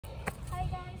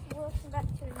back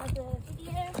to another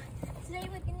video. Today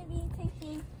we're going to be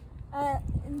taking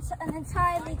an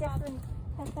entirely different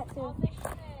perspective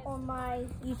on my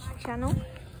YouTube channel.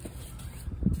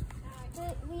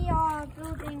 We are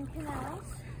building canals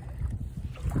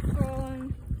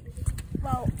from,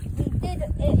 well,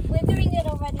 we're doing it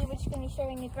already, we're just going to be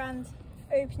showing a grand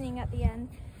opening at the end.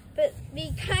 But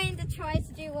we kind of tried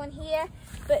to do one here,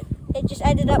 but it just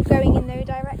ended up going in no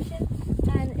direction.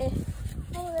 And if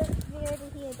we already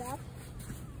hear Dad,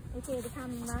 we hear the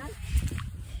cameraman.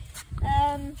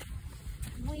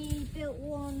 We built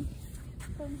one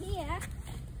from here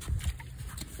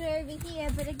to over here,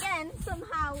 but again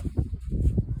somehow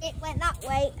it went that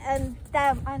way, and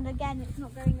again it's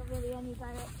not going really any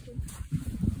direction.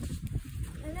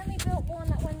 And then we built one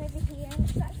that went over here, and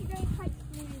it's actually going quite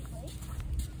smoothly.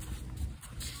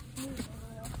 And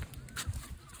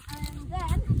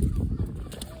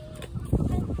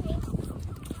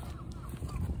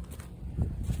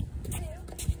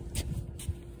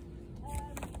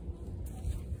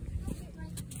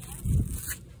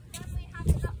then we have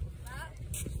it up with that.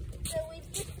 So we've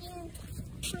just been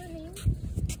trimming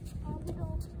our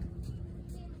little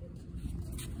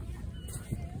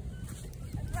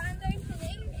a grand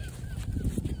opening.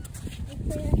 We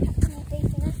put a captain of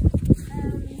face in it.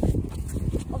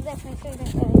 Of this, make sure you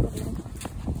don't get anybody in.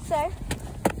 So,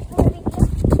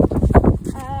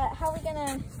 how are we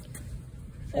gonna?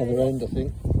 Other end, I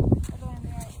think. Other end,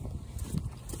 right.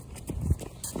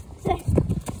 So,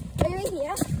 over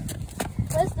here.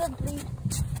 Where's the blue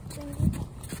thingy?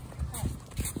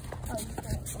 Oh, you got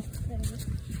it. There we go.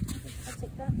 I'll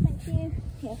take that. Thank you.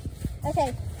 Here. Okay.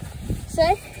 So,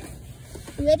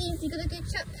 you ready? You got a good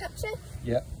capture?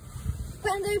 Yeah.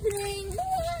 Grand opening.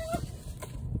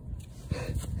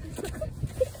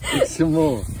 It's some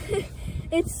more.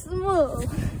 It's small.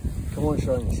 Come on,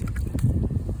 Shines.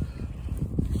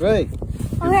 Ready? Here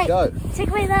Alright, we go. take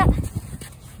away that.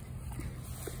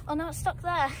 Oh no, it's stuck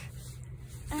there.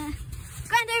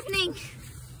 Grand opening.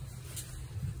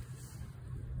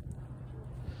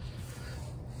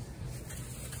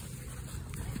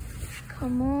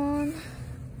 Come on.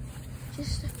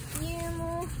 Just a few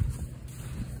more.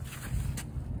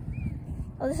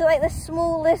 Oh, this is like the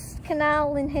smallest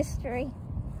canal in history.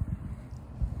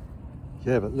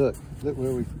 Yeah, but look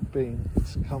where we've been.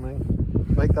 It's coming.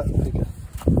 Make that bigger.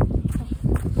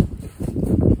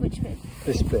 Which bit?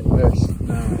 This bit where it's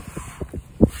narrow.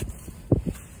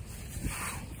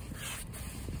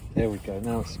 There we go.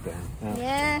 Now it's going. Now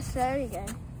Yes, there we go.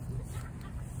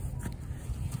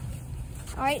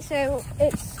 Alright, so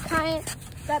it's kind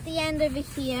of at the end over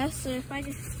here, so if I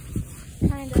just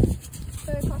kind of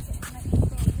go across it and make it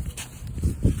big.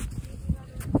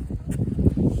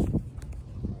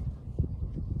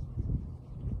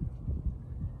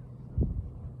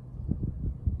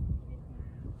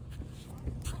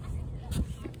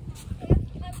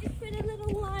 I've just put a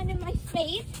little line in my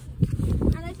spade,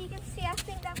 and as you can see, I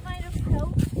think that might have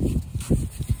helped.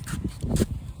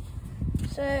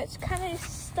 So it's kind of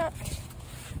stuck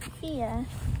here.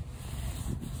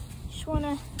 Just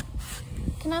wanna,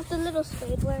 can I have the little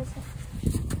spade? Where is it?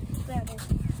 There it is.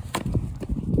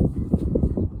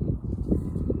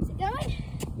 Is it going?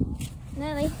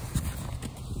 Nearly.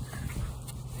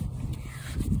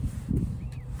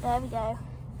 There we go.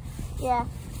 Yeah,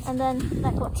 and then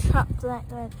that got trapped right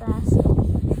there. So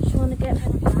just wanna get rid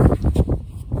of that.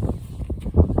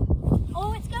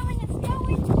 Oh, it's going, it's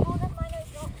going. Oh, never mind, no,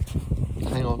 it's not.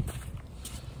 hang on.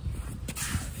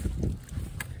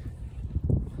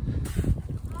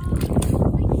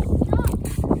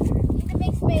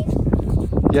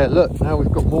 Yeah, look, now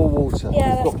we've got more water.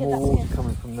 Yeah, we've got that's good, more that's water good.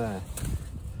 coming from there.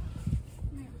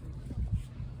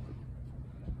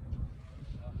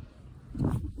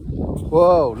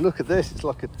 Whoa, look at this. It's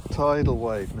like a tidal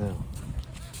wave now.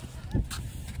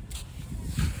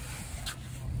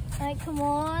 Right, come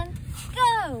on,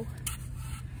 go!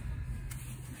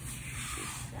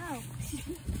 Oh.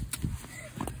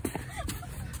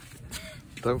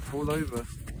 Don't fall over.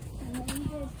 No,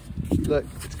 you did. Look,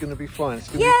 it's going to be fine. It's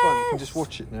going to be fine. You can just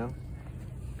watch it now.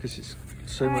 Because it's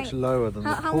so much lower than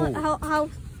the pool. How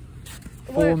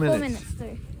 4 minutes. 4 minutes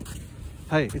through.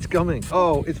 Hey, it's coming.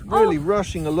 Oh, it's really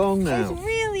rushing along now. It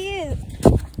really is.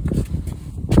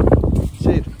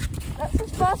 Sid. That's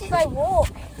as fast as I walk.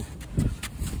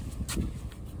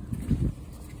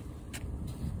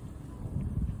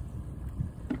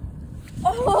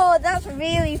 Oh, that's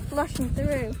really flushing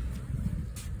through.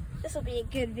 This will be a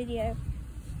good video,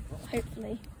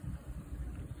 hopefully.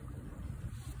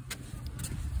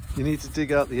 You need to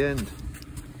dig out the end.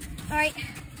 All right.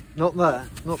 Not there,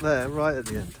 not there, right at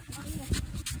the end.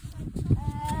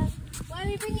 Where Where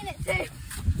are we bringing it to?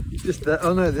 Just there.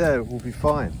 Oh no, there. We'll be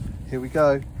fine. Here we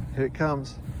go. Here it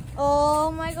comes.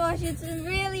 Oh my gosh, it's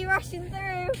really rushing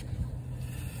through.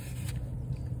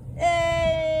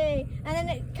 Hey! And then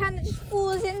it kind of just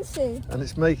falls into. And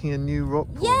it's making a new rock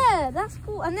pool. Yeah, that's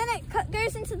cool. And then it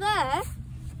goes into there.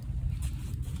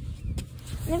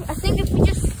 And I think if we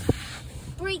just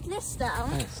break this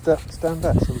down. Yeah, stand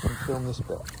back so we can film this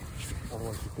bit.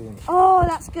 Otherwise you'll be in it. Oh,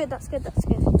 that's good, that's good, that's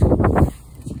good.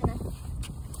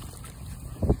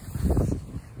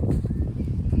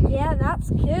 Yeah, that's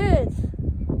good.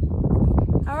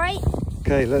 Alright.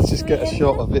 Okay, let's just get a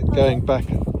shot of it going back.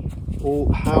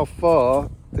 How far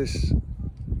this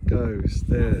goes.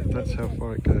 There, that's how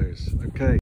far it goes. Okay.